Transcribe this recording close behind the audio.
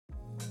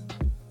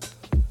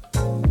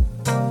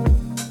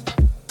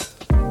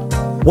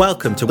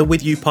Welcome to the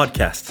With You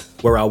podcast,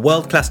 where our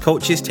world-class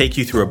coaches take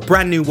you through a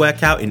brand new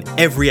workout in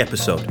every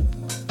episode.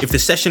 If the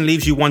session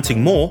leaves you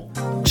wanting more,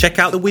 check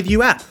out the With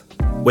You app,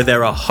 where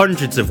there are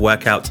hundreds of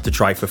workouts to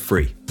try for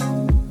free.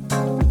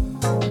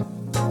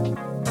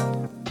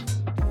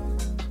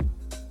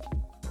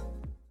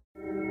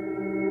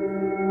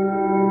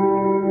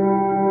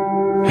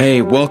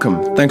 Hey,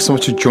 welcome. Thanks so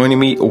much for joining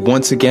me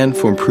once again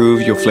for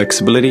Improve Your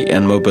Flexibility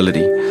and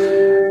Mobility.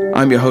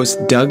 I'm your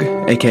host, Doug,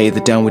 aka The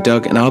Downward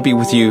Doug, and I'll be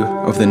with you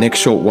over the next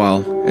short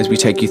while as we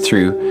take you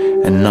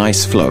through a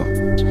nice flow.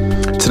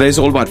 Today's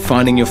all about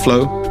finding your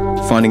flow,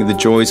 finding the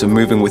joys of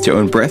moving with your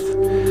own breath.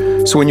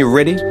 So when you're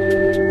ready,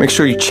 make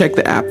sure you check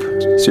the app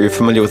so you're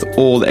familiar with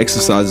all the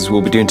exercises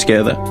we'll be doing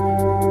together.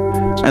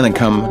 And then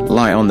come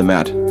lie on the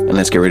mat and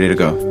let's get ready to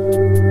go.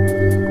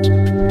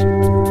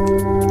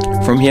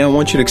 From here, I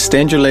want you to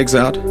extend your legs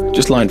out,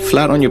 just lying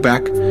flat on your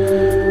back.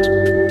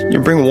 You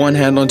bring one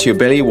hand onto your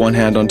belly, one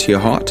hand onto your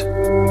heart.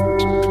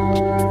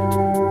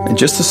 And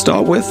just to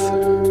start with,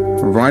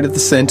 right at the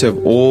center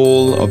of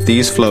all of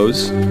these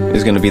flows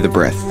is going to be the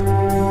breath.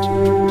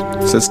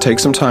 So let's take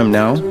some time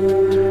now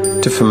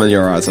to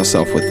familiarize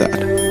ourselves with that.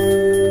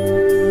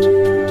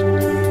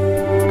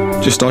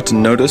 Just start to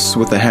notice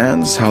with the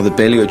hands how the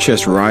belly or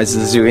chest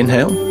rises as you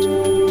inhale,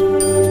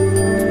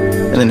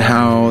 and then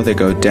how they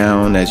go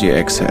down as you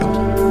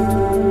exhale.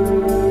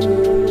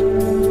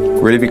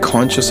 Really be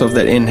conscious of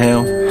that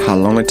inhale, how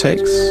long it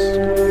takes,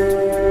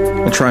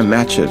 and try and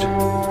match it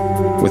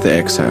with the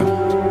exhale.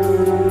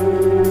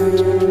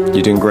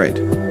 You're doing great.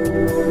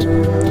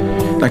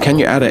 Now, can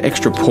you add an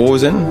extra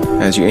pause in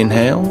as you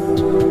inhale?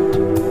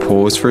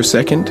 Pause for a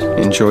second,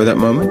 enjoy that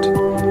moment,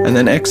 and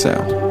then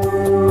exhale.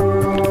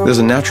 There's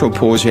a natural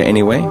pause here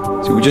anyway,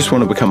 so we just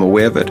want to become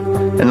aware of it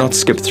and not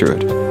skip through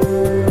it.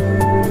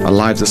 Our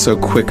lives are so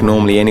quick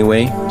normally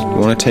anyway. We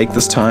want to take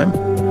this time,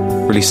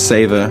 really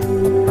savor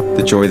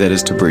the joy that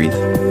is to breathe.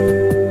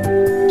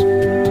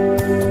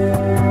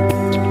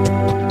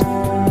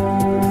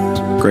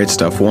 Great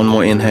stuff. One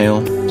more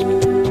inhale.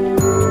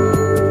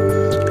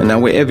 And now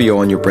wherever you're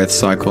on your breath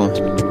cycle,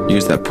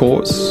 use that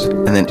pause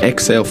and then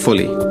exhale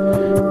fully.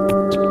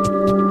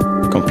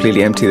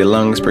 Completely empty the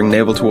lungs, bring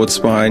navel towards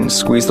spine,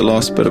 squeeze the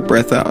last bit of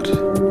breath out.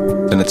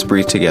 Then let's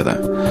breathe together.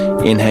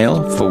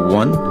 Inhale for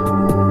 1,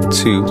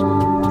 2,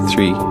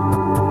 3,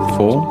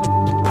 4.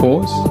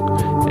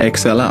 Pause.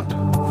 Exhale out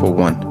for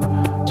 1,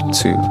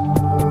 2,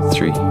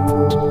 3,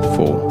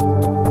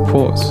 4.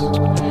 Pause.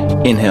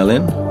 Inhale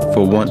in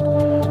for 1,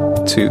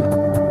 2,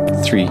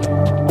 3,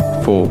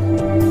 4.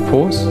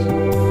 Pause.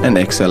 And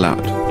exhale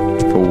out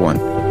for 1,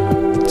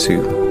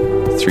 2,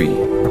 3,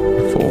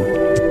 4.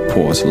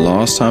 Pause.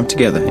 Last time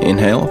together.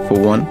 Inhale for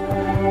 1,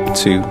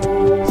 2,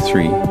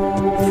 3,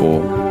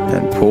 4.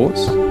 And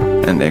pause.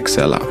 And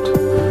exhale out.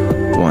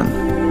 1,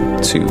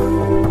 2,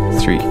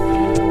 3,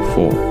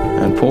 4.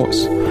 And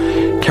pause.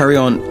 Carry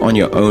on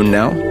your own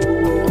now,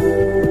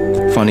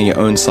 finding your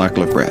own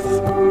cycle of breath.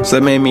 So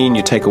that may mean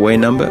you take away a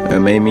number, or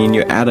it may mean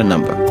you add a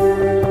number.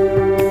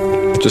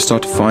 Just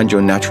start to find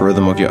your natural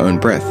rhythm of your own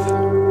breath.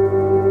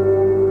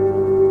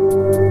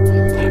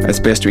 As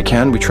best we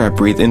can, we try to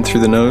breathe in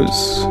through the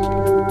nose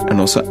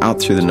and also out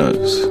through the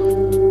nose.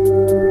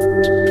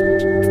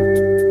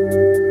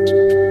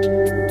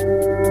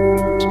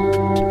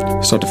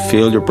 Start to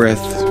feel your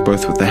breath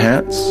both with the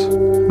hands,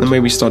 and then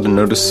maybe start to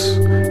notice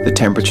the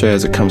temperature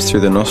as it comes through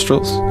the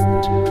nostrils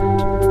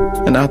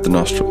and out the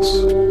nostrils.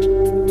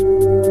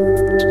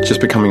 Just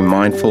becoming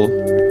mindful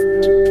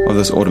of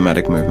this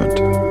automatic movement.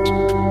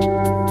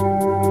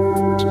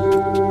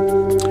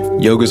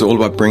 Yoga is all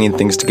about bringing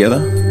things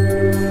together.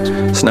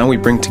 So now we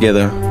bring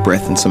together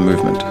breath and some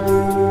movement.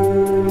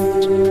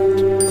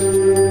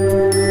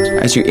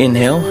 As you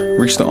inhale,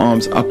 reach the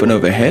arms up and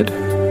overhead.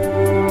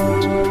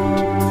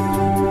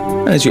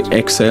 And as you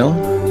exhale,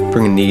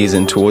 bring the knees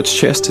in towards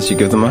chest as you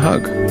give them a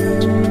hug.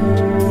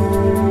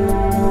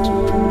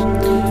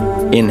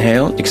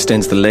 Inhale,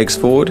 extends the legs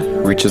forward,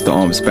 reaches the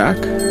arms back.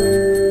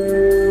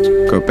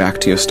 Go back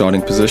to your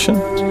starting position.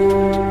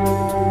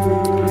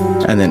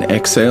 And then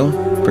exhale,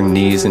 bring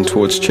knees in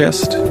towards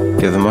chest,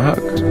 give them a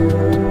hug.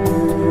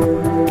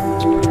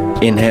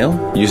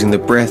 Inhale, using the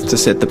breath to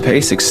set the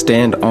pace,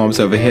 extend arms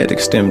overhead,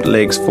 extend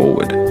legs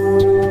forward.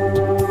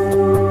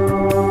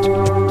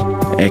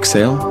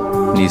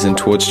 Exhale, knees in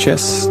towards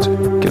chest,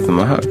 give them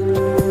a hug.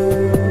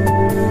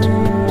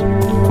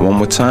 One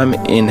more time,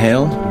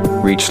 inhale,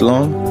 reach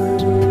long,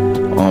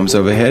 arms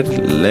overhead,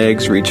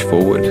 legs reach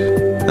forward,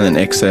 and then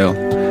exhale,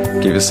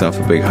 give yourself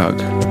a big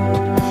hug.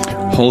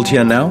 Hold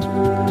here now,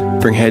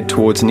 bring head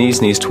towards knees,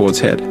 knees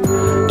towards head.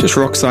 Just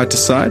rock side to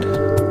side.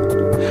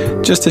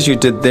 Just as you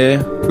did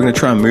there, we're going to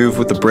try and move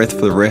with the breath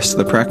for the rest of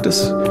the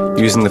practice,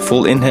 using the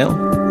full inhale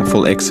and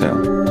full exhale.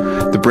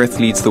 The breath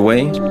leads the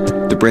way,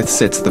 the breath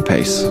sets the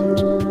pace.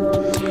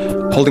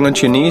 Holding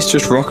onto your knees,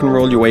 just rock and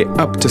roll your way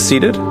up to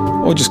seated,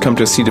 or just come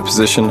to a seated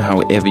position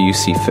however you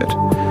see fit.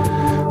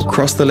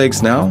 Cross the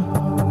legs now,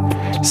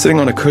 sitting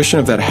on a cushion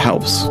if that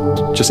helps,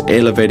 just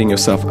elevating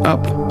yourself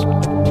up,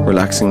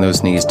 relaxing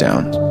those knees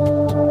down.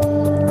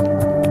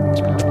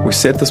 We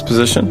set this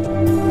position,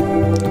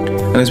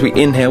 and as we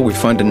inhale, we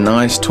find a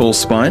nice tall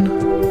spine.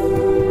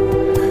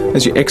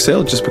 As you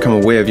exhale, just become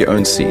aware of your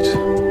own seat.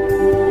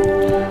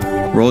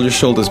 Roll your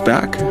shoulders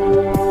back,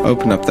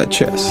 open up that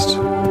chest.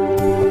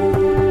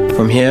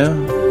 From here,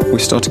 we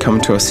start to come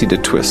into our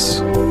seated twists.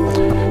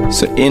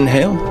 So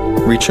inhale,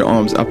 reach your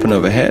arms up and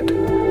overhead,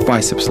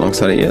 biceps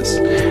alongside your ears.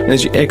 And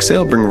as you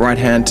exhale, bring right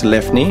hand to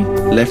left knee,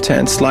 left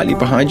hand slightly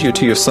behind you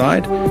to your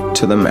side,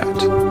 to the mat.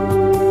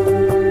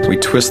 We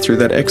twist through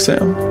that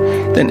exhale.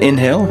 Then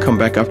inhale, come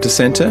back up to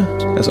center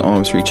as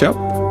arms reach up.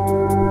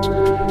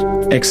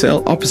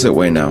 Exhale, opposite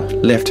way now.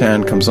 Left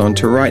hand comes on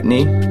to right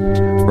knee,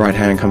 right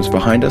hand comes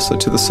behind us or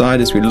to the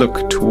side as we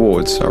look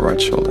towards our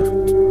right shoulder.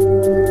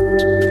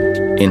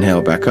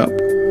 Inhale, back up.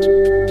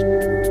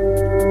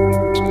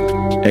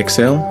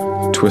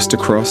 Exhale, twist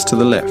across to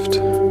the left.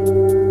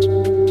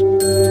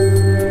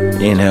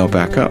 Inhale,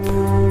 back up.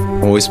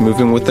 Always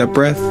moving with that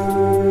breath.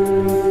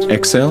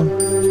 Exhale,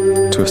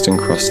 twisting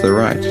across to the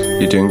right.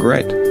 You're doing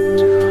great.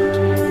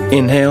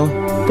 Inhale,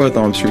 both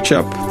arms reach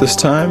up. This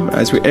time,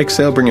 as we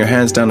exhale, bring your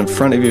hands down in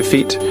front of your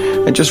feet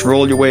and just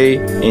roll your way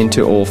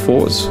into all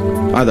fours,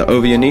 either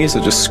over your knees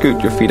or just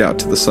scoot your feet out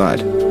to the side.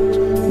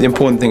 The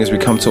important thing is we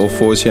come to all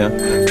fours here.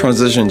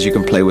 Transitions you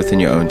can play with in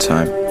your own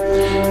time.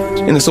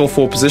 In this all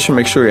four position,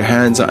 make sure your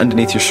hands are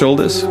underneath your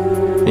shoulders,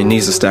 your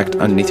knees are stacked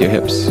underneath your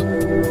hips.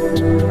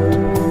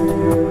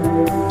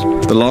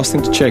 The last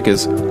thing to check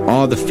is,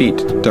 are the feet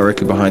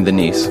directly behind the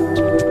knees?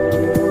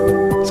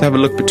 So have a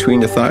look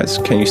between your thighs.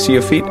 Can you see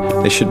your feet?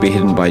 They should be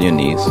hidden by your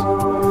knees.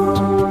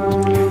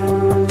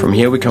 From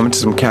here we come into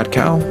some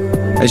cat-cow.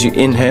 As you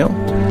inhale,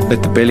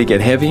 let the belly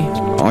get heavy,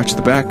 arch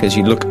the back as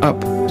you look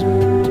up.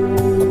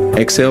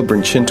 Exhale,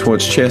 bring chin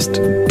towards chest,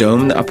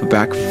 dome the upper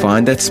back,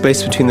 find that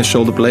space between the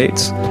shoulder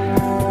blades,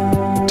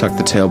 tuck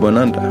the tailbone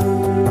under.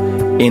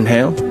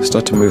 Inhale,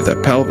 start to move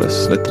that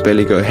pelvis, let the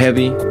belly go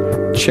heavy,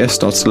 chest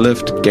starts to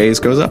lift, gaze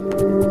goes up.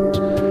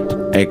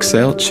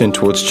 Exhale, chin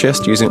towards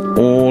chest, using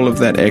all of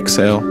that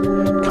exhale,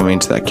 coming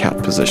into that cat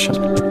position.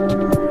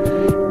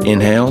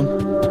 Inhale,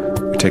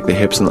 we take the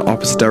hips in the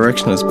opposite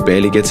direction as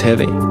belly gets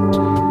heavy.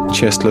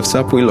 Chest lifts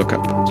up, we look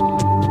up.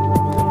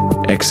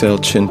 Exhale,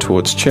 chin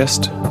towards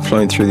chest,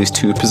 flowing through these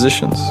two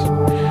positions.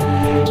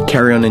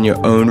 Carry on in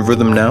your own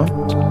rhythm now,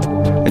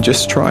 and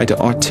just try to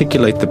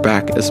articulate the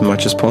back as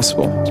much as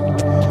possible.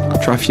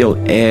 Try to feel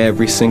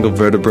every single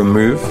vertebra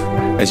move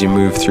as you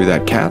move through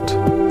that cat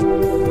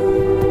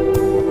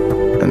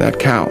and that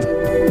cow.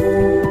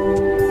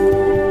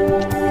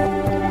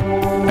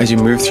 As you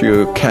move through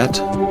your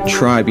cat,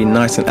 try be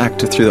nice and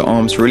active through the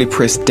arms. Really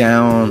press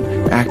down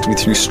actively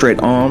through straight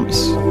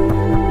arms.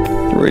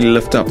 Really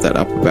lift up that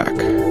upper back.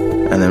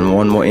 And then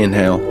one more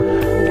inhale,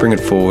 bring it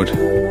forward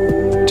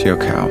to your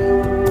cow.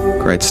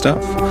 Great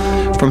stuff.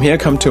 From here,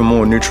 come to a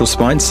more neutral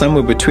spine,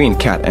 somewhere between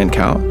cat and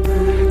cow.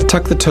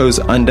 Tuck the toes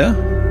under.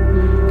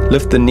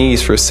 Lift the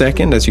knees for a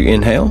second as you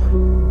inhale.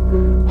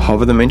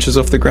 Hover them inches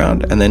off the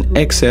ground, and then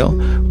exhale,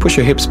 push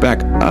your hips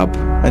back up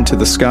and to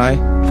the sky,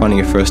 finding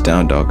your first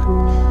down dog.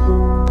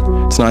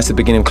 It's nice at the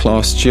beginning of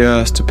class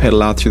just to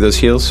pedal out through those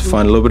heels,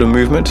 find a little bit of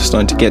movement,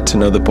 starting to get to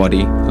know the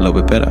body a little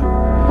bit better.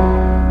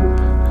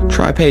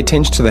 Try pay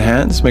attention to the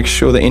hands, make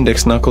sure the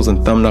index knuckles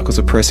and thumb knuckles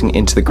are pressing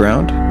into the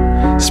ground.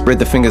 Spread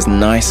the fingers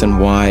nice and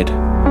wide.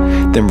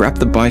 Then wrap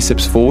the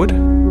biceps forward,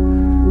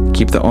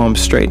 keep the arms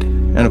straight,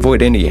 and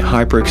avoid any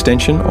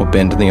hyperextension or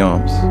bend in the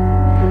arms.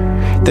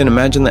 Then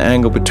imagine the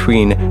angle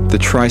between the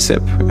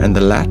tricep and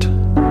the lat,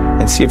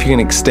 and see if you can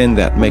extend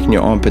that, making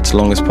your armpits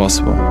long as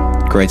possible.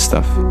 Great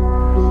stuff.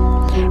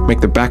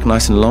 Make the back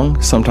nice and long.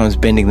 Sometimes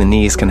bending the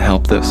knees can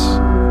help this.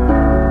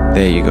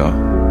 There you go.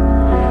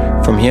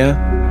 From here,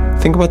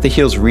 think about the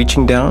heels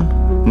reaching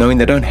down, knowing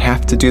they don't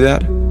have to do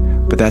that,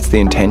 but that's the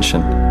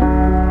intention.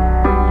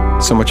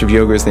 So much of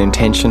yoga is the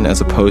intention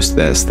as opposed to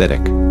the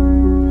aesthetic.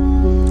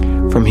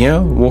 From here,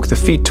 walk the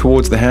feet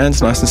towards the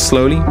hands nice and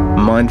slowly,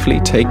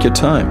 mindfully, take your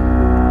time.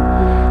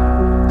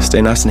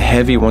 Stay nice and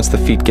heavy once the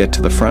feet get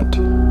to the front.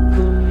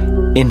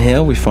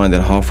 Inhale, we find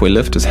that halfway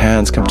lift as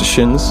hands come to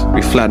shins.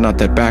 We flatten out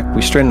that back,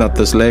 we straighten out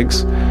those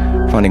legs,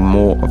 finding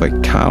more of a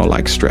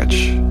cow-like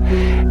stretch.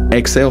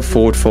 Exhale,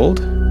 forward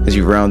fold. As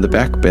you round the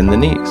back, bend the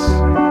knees.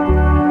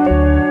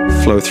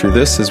 Flow through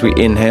this as we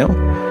inhale.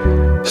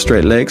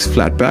 Straight legs,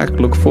 flat back,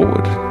 look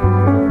forward.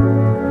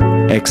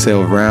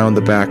 Exhale, round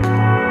the back,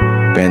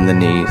 bend the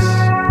knees.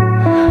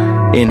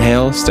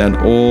 Inhale, stand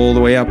all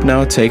the way up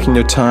now, taking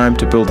your time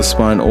to build the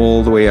spine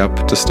all the way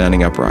up to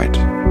standing upright.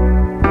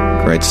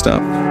 Great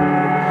stuff.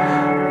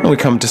 And we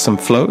come to some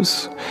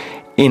flows.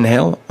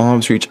 Inhale,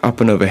 arms reach up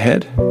and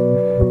overhead.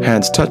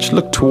 Hands touch,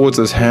 look towards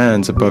those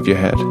hands above your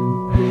head.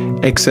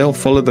 Exhale,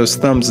 follow those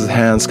thumbs as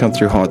hands come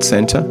through heart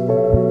center.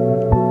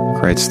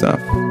 Great stuff.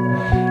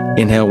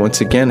 Inhale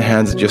once again,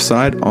 hands at your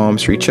side,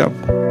 arms reach up.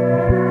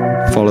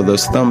 Follow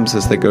those thumbs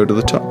as they go to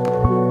the top.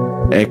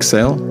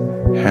 Exhale,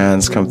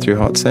 hands come through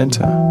heart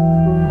center.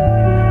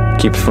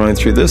 Keep flowing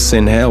through this.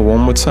 Inhale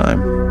one more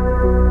time.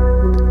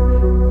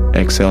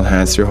 Exhale,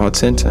 hands through heart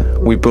center.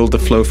 We build the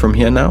flow from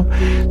here now.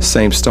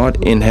 Same start.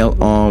 Inhale,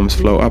 arms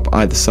flow up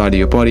either side of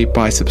your body,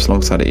 biceps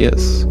alongside of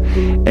ears.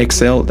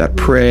 Exhale, that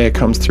prayer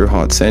comes through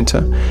heart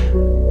center.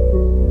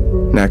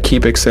 Now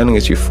keep exhaling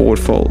as you forward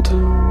fold.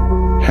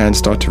 Hands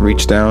start to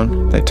reach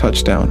down, they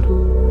touch down.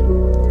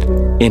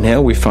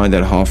 Inhale, we find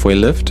that halfway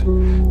lift.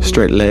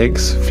 Straight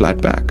legs,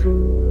 flat back.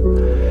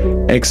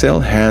 Exhale,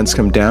 hands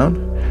come down.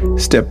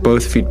 Step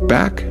both feet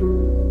back.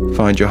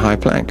 Find your high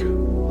plank.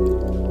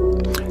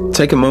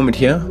 Take a moment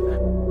here.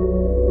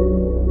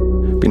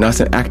 Be nice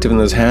and active in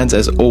those hands.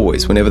 As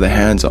always, whenever the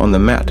hands are on the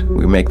mat,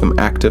 we make them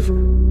active.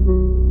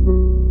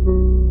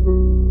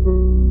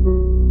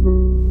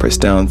 Press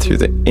down through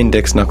the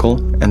index knuckle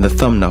and the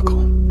thumb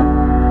knuckle.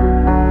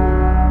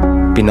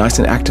 Be nice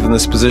and active in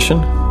this position.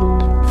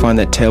 Find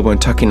that tailbone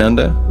tucking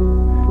under,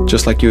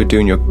 just like you were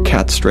doing your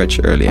cat stretch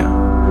earlier.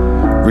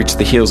 Reach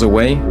the heels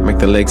away, make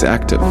the legs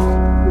active.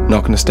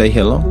 Not going to stay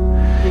here long.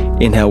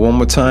 Inhale one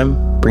more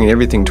time, bring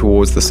everything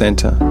towards the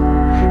center.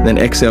 Then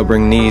exhale,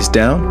 bring knees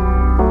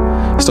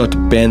down. Start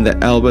to bend the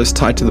elbows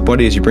tight to the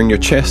body as you bring your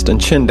chest and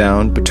chin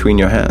down between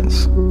your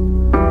hands.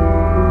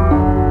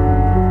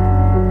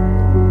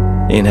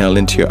 Inhale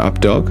into your up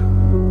dog.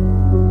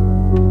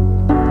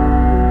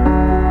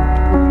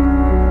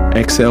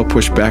 Exhale,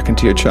 push back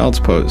into your child's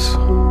pose.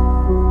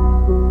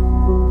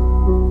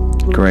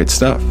 Great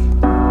stuff.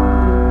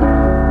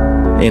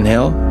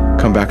 Inhale,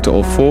 come back to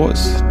all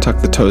fours,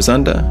 tuck the toes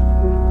under.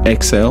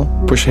 Exhale,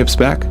 push hips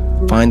back,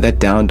 find that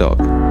down dog.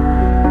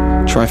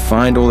 Try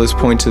find all those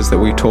pointers that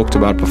we talked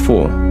about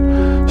before.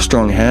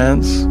 Strong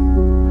hands,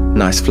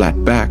 nice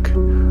flat back,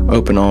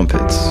 open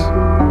armpits.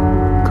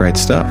 Great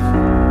stuff.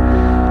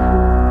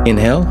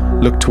 Inhale,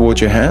 look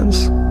towards your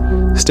hands.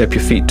 Step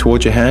your feet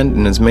towards your hand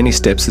in as many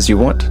steps as you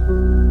want.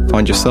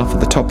 Find yourself at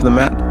the top of the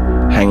mat,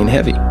 hanging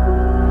heavy.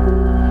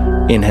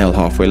 Inhale,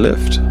 halfway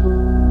lift.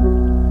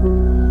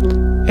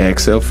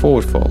 Exhale,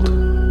 forward fold.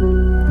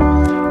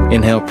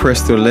 Inhale,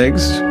 press through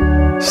legs,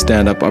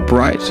 stand up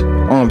upright,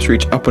 arms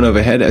reach up and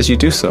overhead as you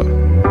do so.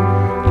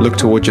 Look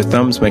towards your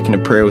thumbs, making a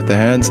prayer with the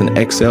hands, and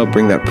exhale,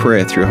 bring that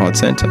prayer through heart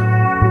center.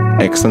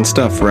 Excellent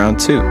stuff, round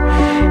two.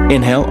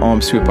 Inhale,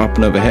 arms sweep up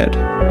and overhead,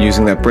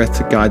 using that breath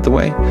to guide the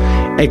way.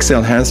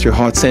 Exhale, hands through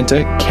heart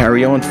center,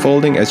 carry on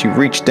folding as you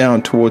reach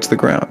down towards the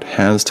ground,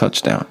 hands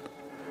touch down.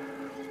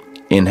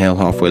 Inhale,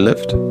 halfway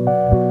lift.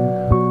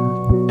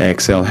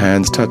 Exhale,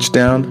 hands touch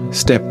down,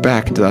 step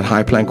back into that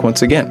high plank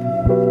once again.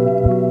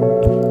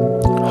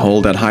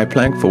 Hold that high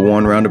plank for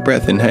one round of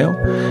breath. Inhale,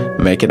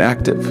 make it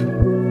active.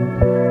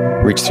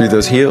 Reach through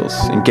those heels,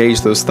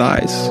 engage those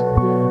thighs.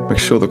 Make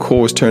sure the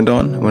core is turned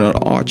on. We're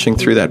not arching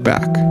through that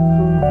back.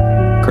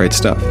 Great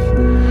stuff.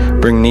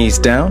 Bring knees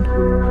down,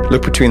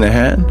 look between the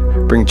hand,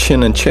 bring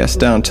chin and chest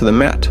down to the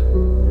mat.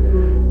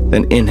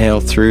 Then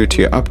inhale through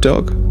to your up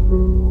dog.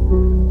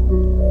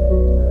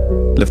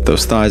 Lift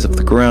those thighs off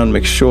the ground,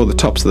 make sure the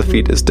tops of the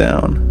feet is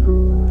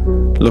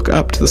down. Look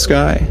up to the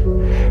sky,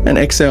 and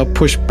exhale,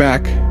 push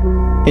back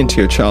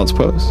into your child's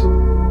pose.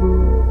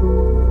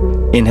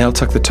 Inhale,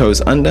 tuck the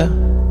toes under.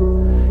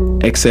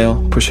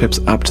 Exhale, push hips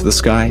up to the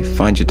sky,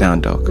 find your down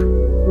dog.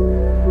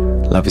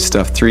 Lovely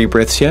stuff, 3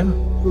 breaths here.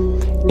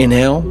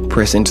 Inhale,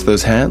 press into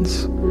those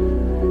hands.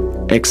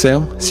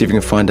 Exhale, see if you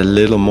can find a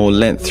little more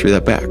length through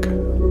that back.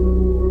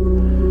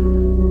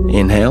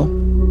 Inhale.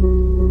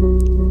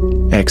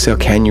 Exhale,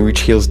 can you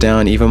reach heels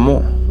down even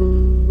more?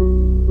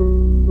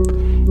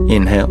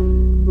 Inhale.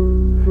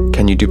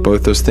 Can you do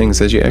both those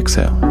things as you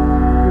exhale?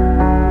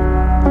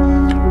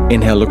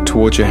 Inhale, look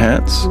towards your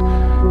hands.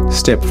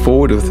 Step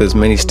forward with as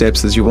many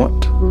steps as you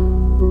want.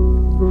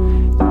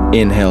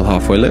 Inhale,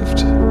 halfway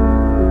lift.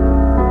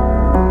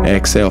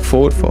 Exhale,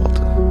 forward fold.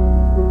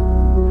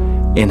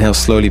 Inhale,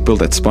 slowly build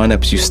that spine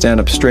up as you stand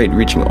up straight,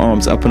 reaching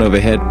arms up and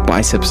overhead,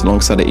 biceps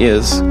alongside the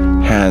ears,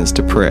 hands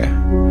to prayer.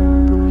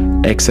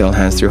 Exhale,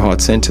 hands through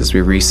heart center as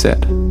we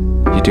reset.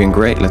 You're doing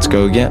great, let's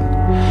go again.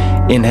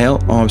 Inhale,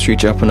 arms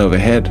reach up and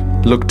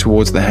overhead, look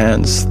towards the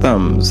hands,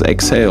 thumbs.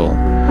 Exhale,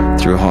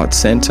 through heart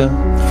center,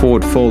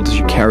 forward fold as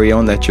you carry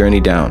on that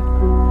journey down.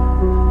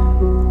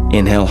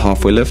 Inhale,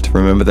 halfway lift,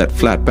 remember that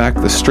flat back,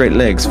 the straight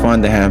legs,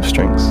 find the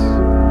hamstrings.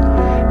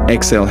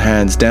 Exhale,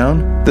 hands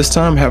down. This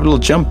time, have a little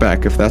jump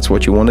back if that's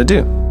what you want to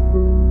do.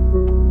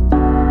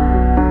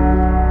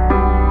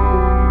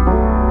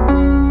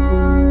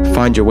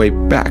 Find your way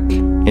back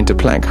into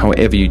plank,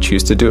 however you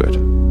choose to do it.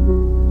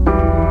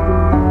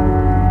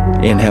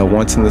 Inhale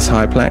once in this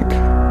high plank.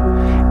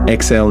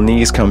 Exhale,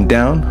 knees come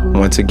down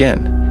once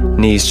again.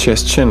 Knees,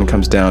 chest, chin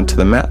comes down to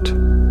the mat.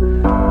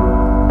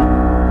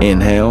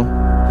 Inhale,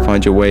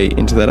 find your way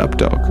into that up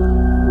dog.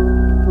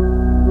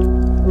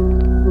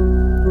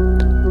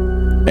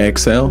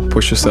 Exhale,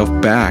 push yourself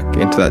back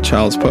into that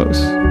child's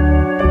pose.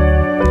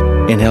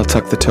 Inhale,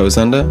 tuck the toes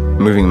under,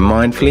 moving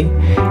mindfully.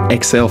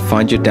 Exhale,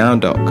 find your down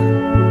dog.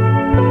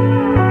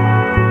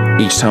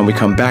 Each time we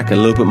come back a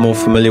little bit more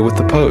familiar with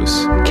the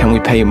pose. Can we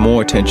pay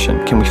more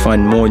attention? Can we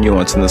find more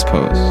nuance in this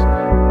pose?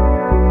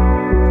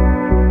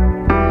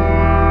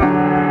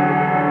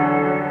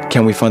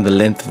 Can we find the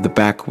length of the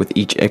back with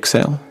each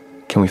exhale?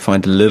 Can we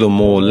find a little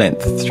more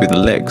length through the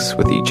legs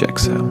with each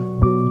exhale?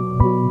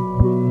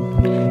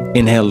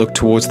 Inhale, look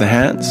towards the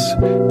hands,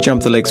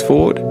 jump the legs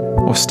forward,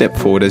 or step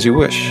forward as you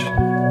wish.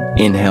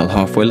 Inhale,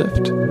 halfway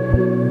lift.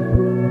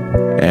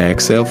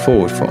 Exhale,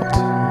 forward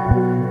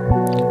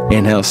fold.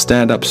 Inhale,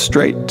 stand up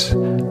straight,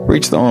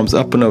 reach the arms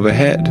up and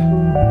overhead.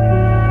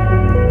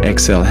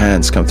 Exhale,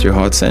 hands come through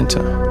heart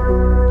center.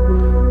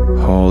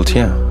 Hold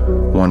here.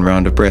 One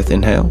round of breath,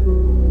 inhale.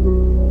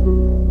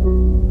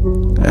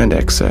 And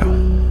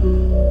exhale.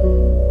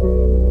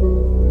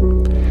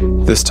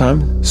 This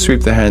time,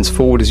 sweep the hands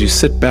forward as you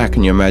sit back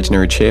in your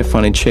imaginary chair,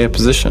 finding chair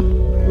position.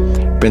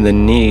 Bend the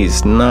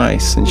knees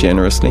nice and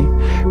generously.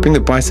 Bring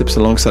the biceps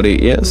alongside your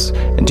ears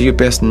and do your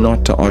best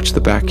not to arch the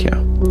back here.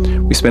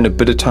 We spend a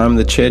bit of time in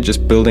the chair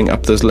just building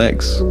up those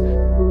legs.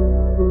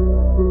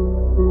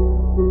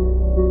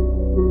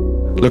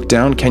 Look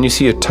down, can you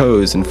see your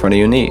toes in front of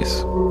your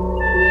knees?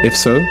 If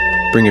so,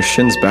 bring your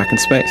shins back in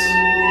space.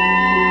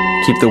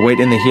 Keep the weight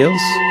in the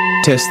heels.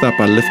 Test that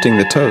by lifting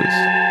the toes.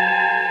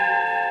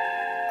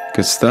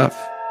 Good stuff.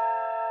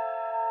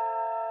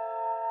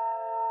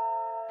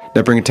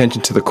 Now bring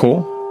attention to the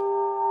core.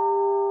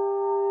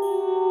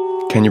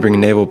 Can you bring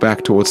navel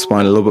back towards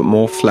spine a little bit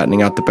more,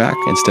 flattening out the back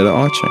instead of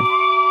arching?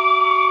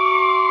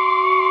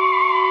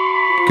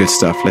 Good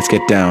stuff. Let's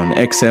get down.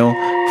 Exhale,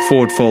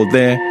 forward fold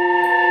there.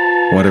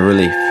 What a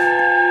relief.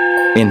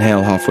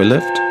 Inhale, halfway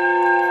lift.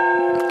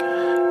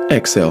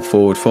 Exhale,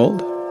 forward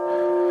fold.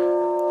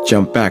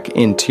 Jump back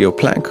into your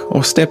plank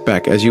or step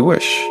back as you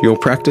wish. Your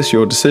practice,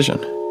 your decision.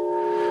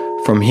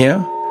 From here,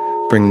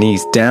 bring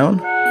knees down.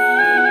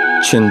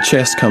 Chin,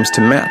 chest comes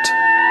to mat.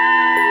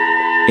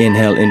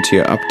 Inhale into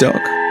your up dog.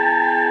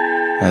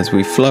 As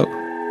we flow,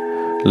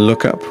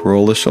 look up,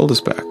 roll the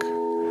shoulders back.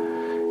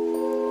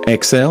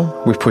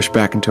 Exhale, we push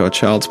back into our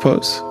child's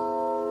pose.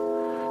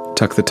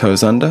 Tuck the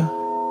toes under.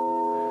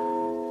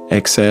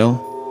 Exhale,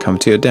 come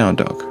to your down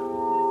dog.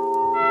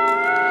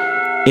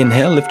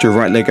 Inhale, lift your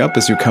right leg up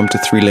as you come to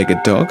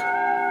three-legged dog.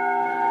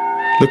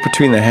 Look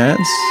between the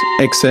hands.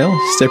 Exhale,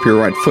 step your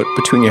right foot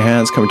between your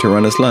hands, coming to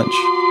runner's lunge.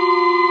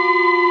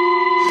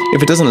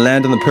 If it doesn't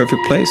land in the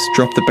perfect place,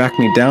 drop the back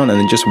knee down and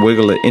then just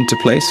wiggle it into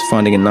place,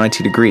 finding a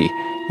 90 degree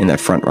in that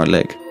front right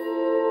leg.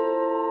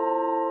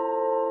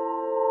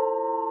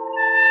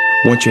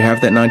 Once you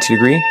have that 90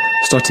 degree,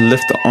 start to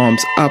lift the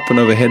arms up and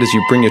overhead as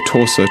you bring your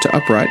torso to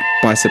upright,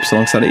 biceps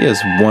alongside the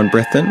ears. One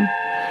breath in.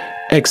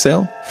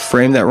 Exhale,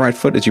 frame that right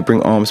foot as you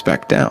bring arms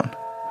back down.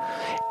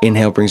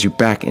 Inhale brings you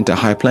back into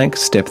high plank,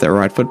 step that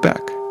right foot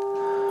back.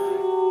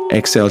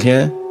 Exhale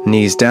here,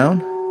 knees down,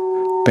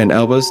 bend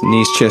elbows,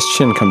 knees, chest,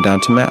 chin come down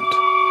to mat.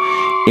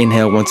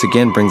 Inhale once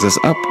again brings us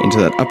up into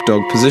that up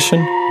dog position,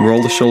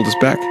 roll the shoulders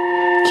back,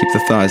 keep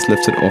the thighs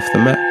lifted off the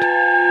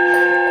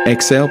mat.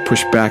 Exhale,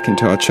 push back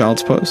into our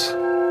child's pose,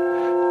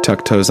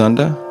 tuck toes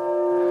under.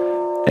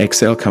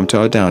 Exhale, come to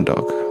our down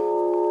dog.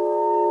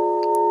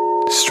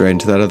 Straight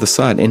into that other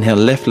side. Inhale,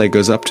 left leg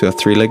goes up to a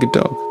three-legged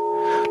dog.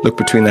 Look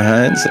between the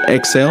hands.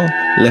 Exhale,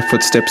 left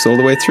foot steps all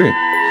the way through.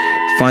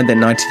 Find that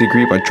 90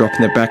 degree by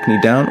dropping the back knee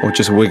down or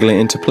just wiggling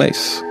it into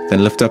place.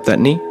 Then lift up that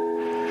knee.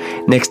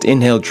 Next,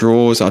 inhale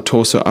draws our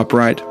torso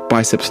upright,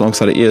 biceps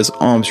alongside the ears,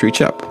 arms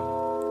reach up.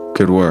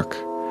 Good work.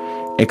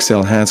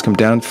 Exhale, hands come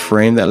down,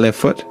 frame that left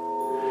foot.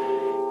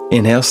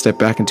 Inhale, step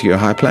back into your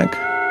high plank.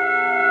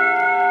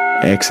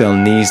 Exhale,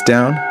 knees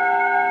down.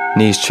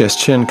 Knees, chest,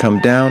 chin come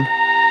down.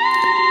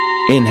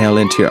 Inhale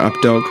into your up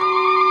dog.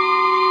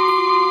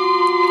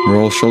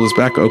 Roll shoulders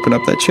back, open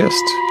up that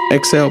chest.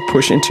 Exhale,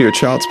 push into your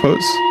child's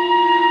pose.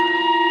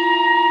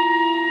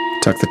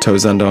 Tuck the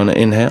toes under on an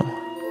inhale.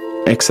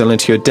 Exhale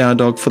into your down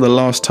dog for the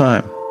last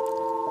time.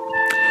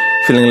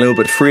 Feeling a little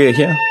bit freer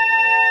here.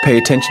 Pay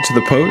attention to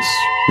the pose.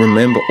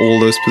 Remember all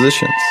those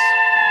positions.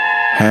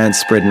 Hands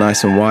spread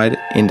nice and wide.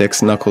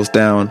 Index knuckles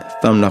down,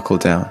 thumb knuckle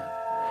down.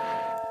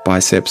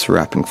 Biceps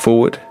wrapping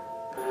forward.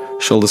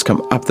 Shoulders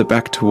come up the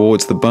back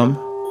towards the bum,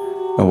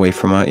 away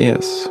from our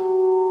ears.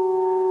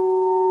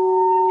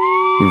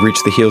 We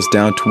reach the heels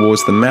down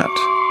towards the mat.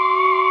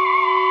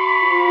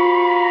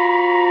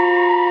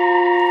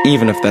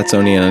 Even if that's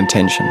only an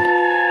intention.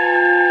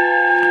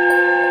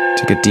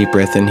 Take a deep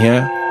breath in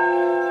here.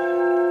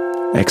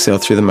 Exhale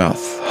through the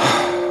mouth.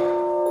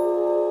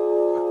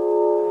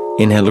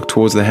 Inhale, look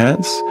towards the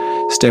hands.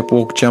 Step,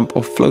 walk, jump,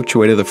 or float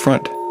your way to the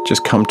front.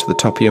 Just come to the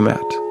top of your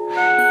mat.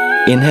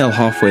 Inhale,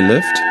 halfway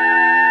lift.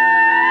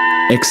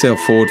 Exhale,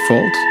 forward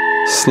fold.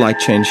 Slight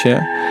change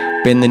here.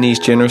 Bend the knees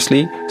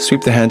generously.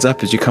 Sweep the hands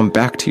up as you come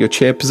back to your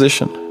chair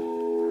position.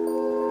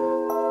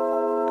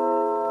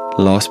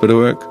 Last bit of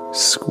work.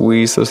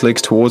 Squeeze those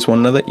legs towards one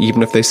another,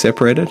 even if they're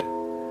separated.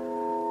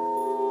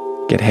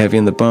 Get heavy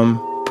in the bum.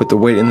 Put the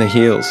weight in the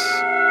heels.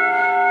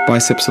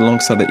 Biceps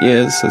alongside the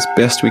ears as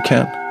best we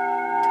can.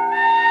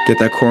 Get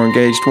that core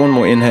engaged. One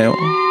more inhale.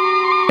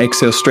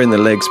 Exhale, straighten the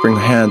legs. Bring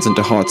hands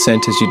into heart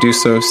center as you do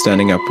so,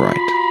 standing upright.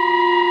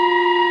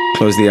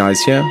 Close the eyes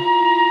here.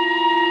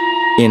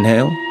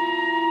 Inhale.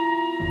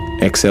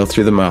 Exhale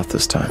through the mouth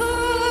this time.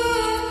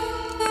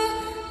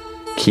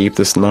 Keep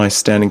this nice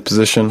standing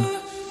position.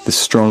 this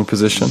strong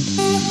position.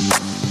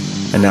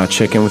 And now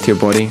check in with your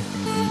body,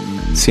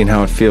 seeing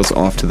how it feels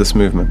after this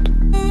movement.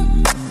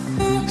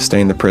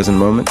 Stay in the present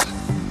moment.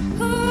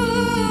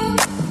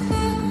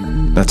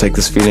 Now take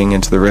this feeling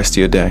into the rest of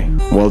your day.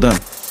 Well done. You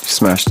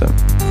smashed it.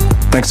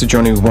 Thanks for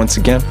joining me once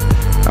again.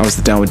 I was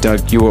the Downward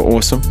Doug. You were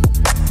awesome.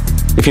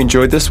 If you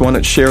enjoyed this, why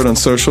not share it on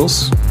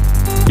socials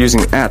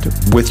using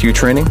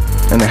 @WithYouTraining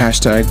and the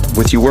hashtag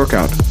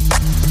 #WithYouWorkout.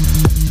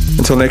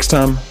 Until next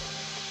time,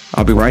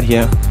 I'll be right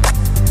here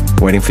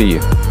waiting for you.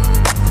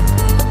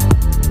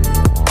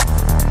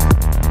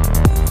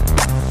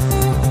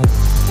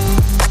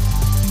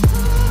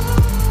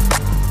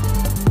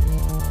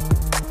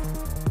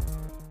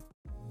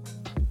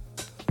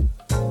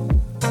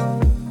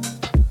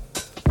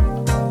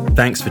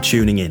 Thanks for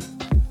tuning in.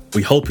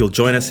 We hope you'll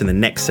join us in the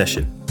next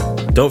session.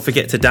 Don't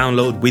forget to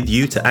download With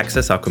You to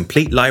access our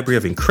complete library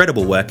of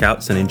incredible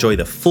workouts and enjoy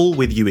the full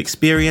With You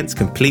experience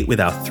complete with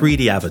our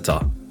 3D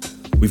avatar.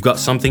 We've got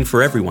something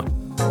for everyone.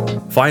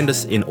 Find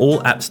us in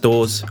all app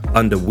stores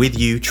under With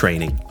You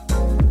Training.